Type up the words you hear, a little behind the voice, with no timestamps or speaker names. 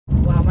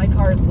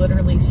car is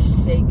literally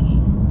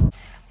shaking.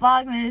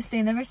 Vlogmas,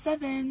 day number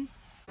 7.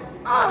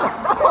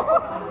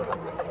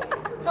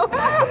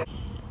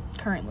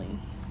 Currently,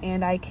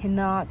 and I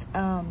cannot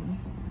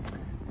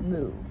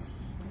move.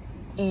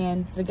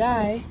 And the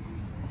guy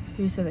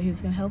who said that he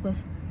was gonna help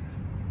us,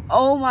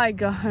 oh my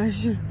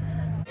gosh. Hey,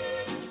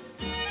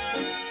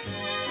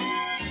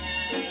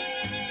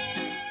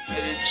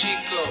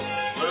 Chico,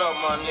 what up,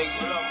 my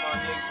nigga? What up, my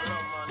nigga? What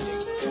up, my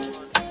nigga?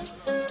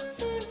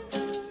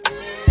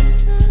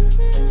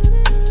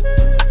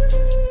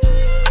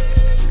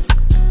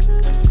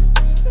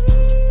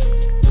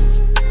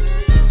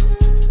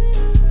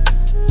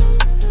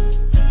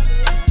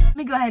 Let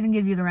me go ahead and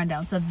give you the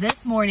rundown. So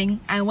this morning,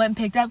 I went and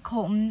picked up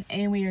Colton,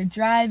 and we were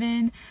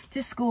driving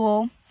to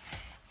school,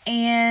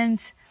 and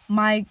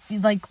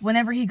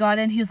whenever he got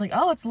in, he was like,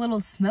 oh, it's a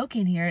little smoky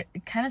in here.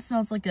 It kind of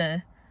smells like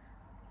a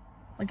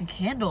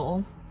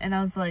candle. And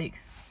I was like,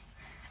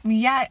 I mean,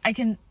 yeah, I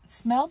can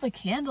smell the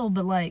candle,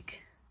 but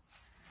like,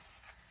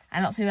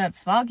 I don't see that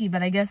it's foggy,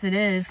 but I guess it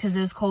is because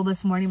it was cold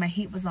this morning. My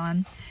heat was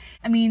on.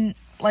 I mean,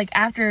 like,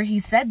 after he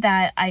said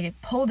that, I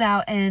pulled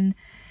out and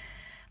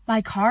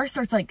my car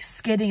starts like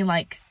skidding,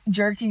 like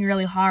jerking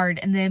really hard.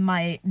 And then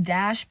my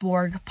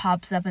dashboard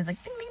pops up and it's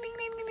like, ding, ding, ding,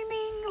 ding, ding, ding,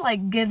 ding,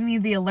 like giving me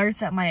the alerts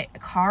that my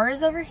car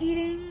is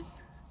overheating.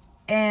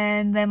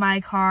 And then my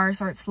car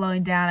starts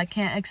slowing down. I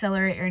can't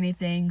accelerate or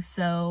anything.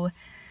 So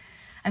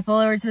I pull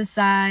over to the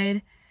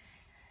side,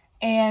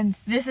 and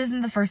this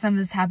isn't the first time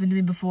this happened to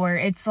me before.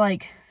 It's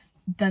like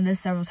done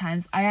this several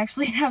times. I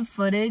actually have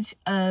footage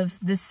of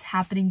this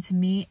happening to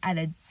me at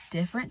a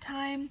different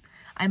time.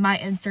 I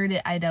might insert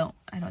it. I don't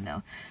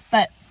know.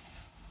 But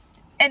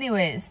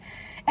anyways,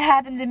 it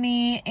happened to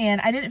me, and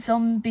I didn't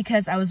film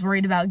because I was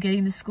worried about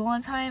getting to school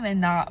on time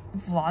and not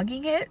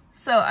vlogging it.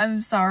 So I'm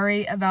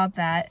sorry about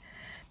that.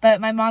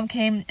 But my mom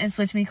came and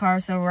switched me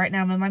cars, so right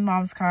now I'm in my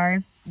mom's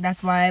car.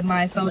 That's why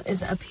my phone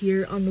is up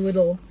here on the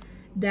little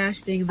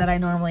dash thing that I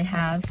normally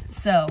have.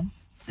 So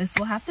this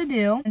will have to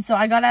do. And so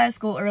I got out of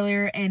school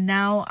earlier, and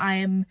now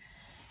I'm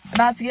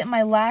about to get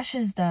my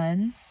lashes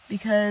done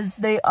because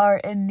they are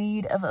in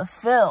need of a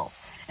fill.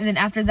 And then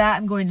after that,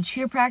 I'm going to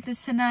cheer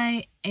practice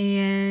tonight,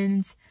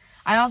 and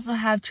I also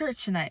have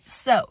church tonight.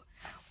 So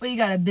we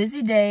got a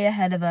busy day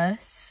ahead of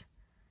us.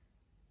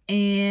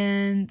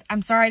 And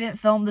I'm sorry I didn't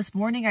film this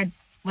morning. I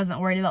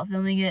wasn't worried about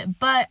filming it,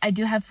 but I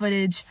do have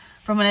footage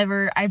from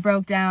whenever I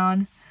broke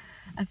down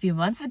a few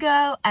months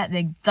ago at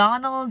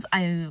McDonald's.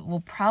 I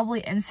will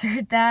probably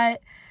insert that.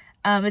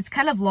 It's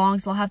kind of long,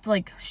 so I'll have to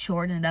like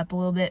shorten it up a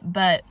little bit,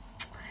 but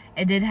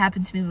it did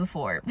happen to me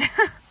before.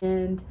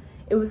 And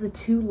it was a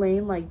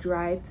 2-lane like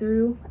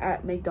drive-through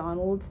at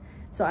McDonald's,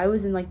 so I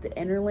was in like the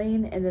inner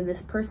lane, and then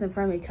this person in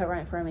front of me cut right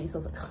in front of me, so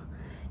I was like,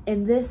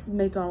 and this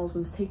McDonald's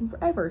was taking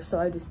forever. So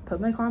I just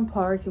put my car in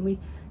park, and we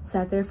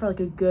sat there for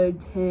like a good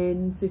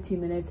 10-15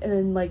 minutes, and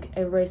then like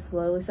everybody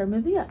slowly started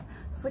moving up.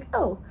 So it's like,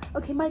 oh,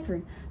 okay, my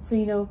turn.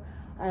 So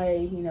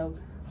I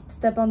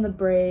step on the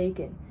brake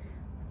and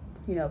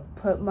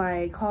put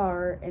my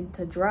car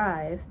into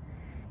drive,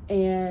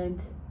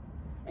 and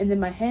then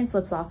my hand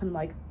slips off, and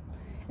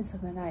so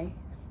then I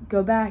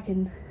go back,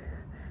 and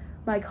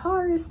my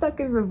car is stuck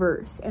in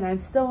reverse, and I'm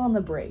still on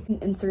the brake.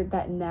 Insert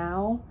that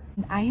now.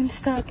 I am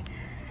stuck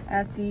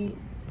at the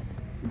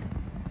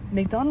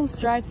McDonald's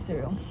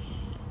drive-thru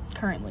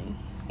currently,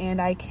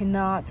 and I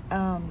cannot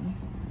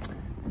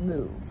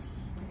move.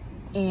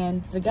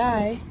 And the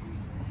guy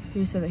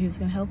who said that he was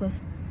gonna help us,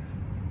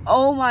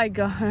 oh my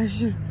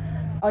gosh,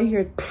 all you hear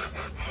is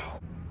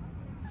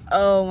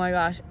oh my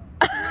gosh.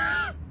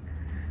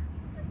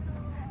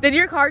 Did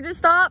your car just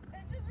stop?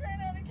 It just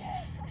ran out of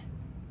gas.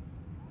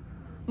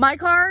 My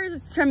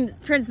car's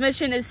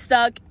transmission is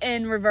stuck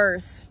in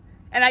reverse,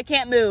 and I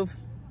can't move.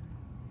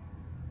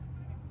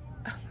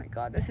 Oh my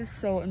god, this is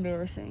so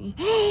embarrassing.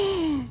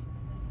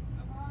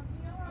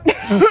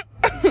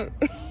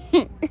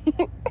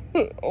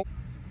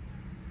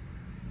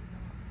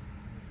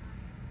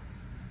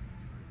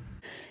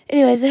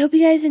 Anyways, I hope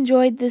you guys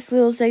enjoyed this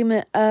little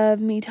segment of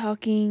me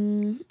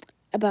talking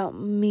about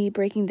me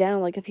breaking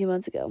down like a few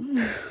months ago.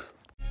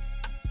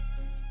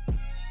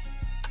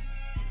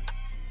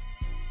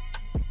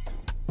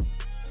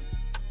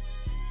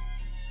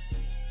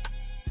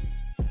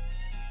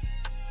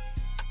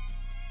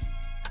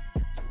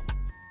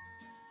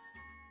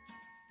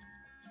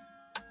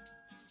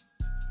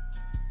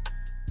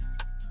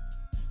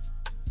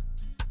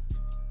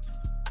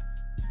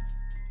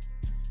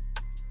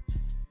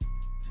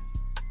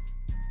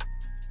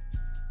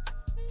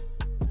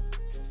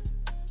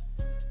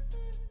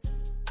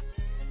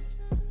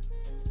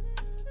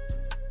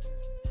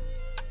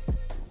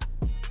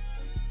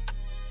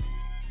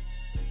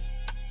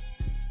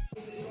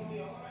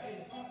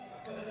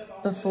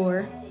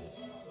 Before.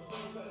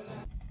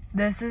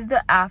 This is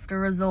the after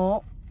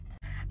result.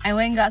 I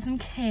went and got some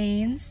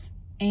canes,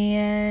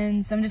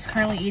 and so I'm just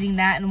currently eating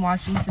that and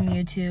watching some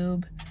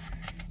YouTube.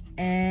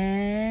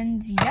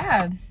 And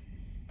yeah.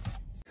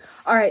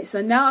 Alright,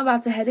 so now I'm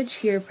about to head to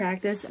cheer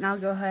practice, and I'll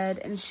go ahead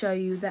and show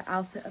you the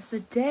outfit of the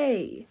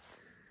day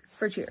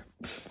for cheer.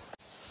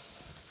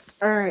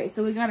 Alright,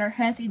 so we got our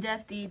hefty,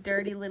 defty,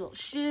 dirty little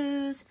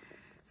shoes,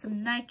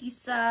 some Nike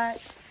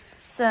socks,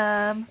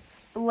 some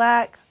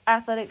black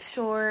athletic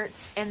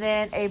shorts, and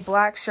then a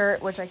black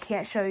shirt, which I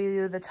can't show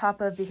you the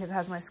top of because it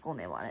has my school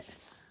name on it.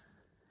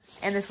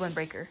 And this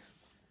windbreaker.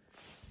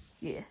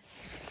 Yeah.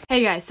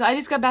 Hey guys, so I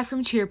just got back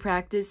from cheer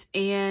practice,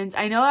 and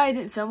I know I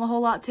didn't film a whole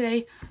lot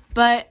today,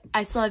 but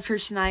I still have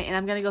church tonight, and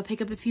I'm going to go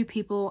pick up a few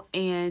people,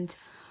 and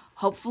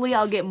hopefully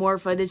I'll get more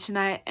footage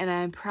tonight, and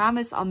I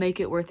promise I'll make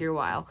it worth your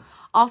while.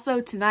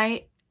 Also,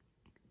 tonight,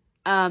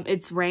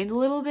 it's rained a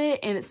little bit,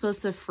 and it's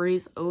supposed to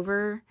freeze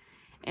over,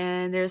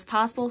 and there's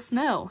possible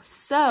snow.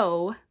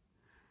 So,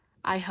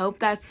 I hope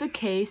that's the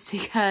case,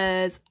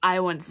 because I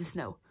want it to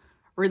snow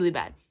really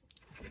bad.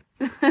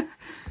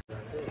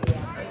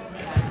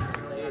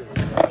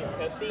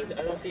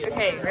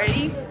 Okay,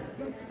 ready?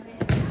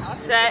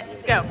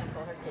 Set, go.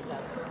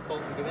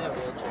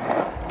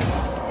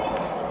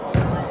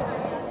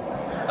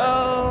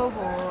 Oh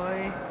boy.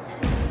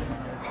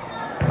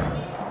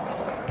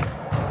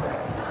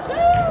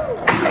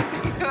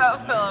 I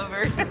fell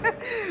over.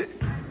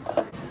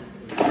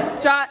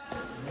 Shot.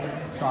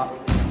 Shot.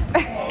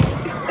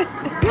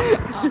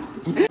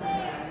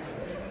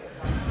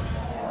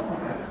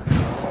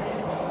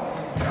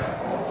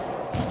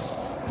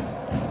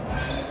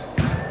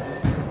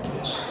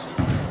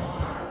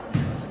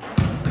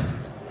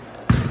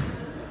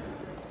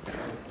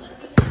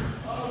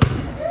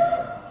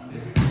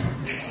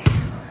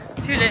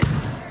 Shoot it.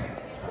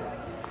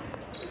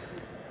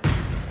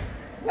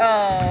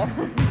 Oh.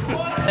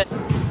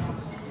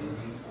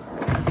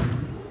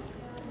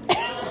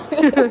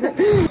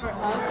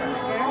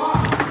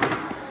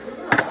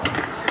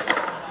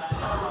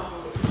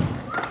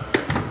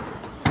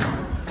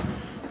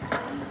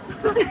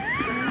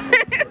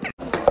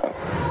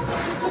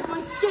 Took my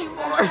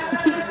skateboard.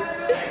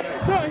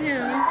 Not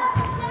him.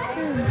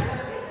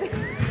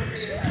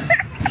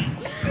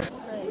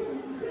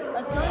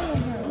 That's not him.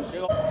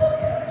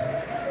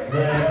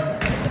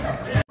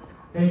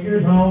 Take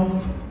yours home.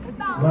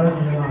 Learn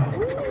your life.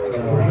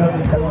 Or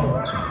something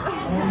close.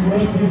 And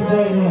what you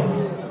say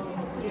next?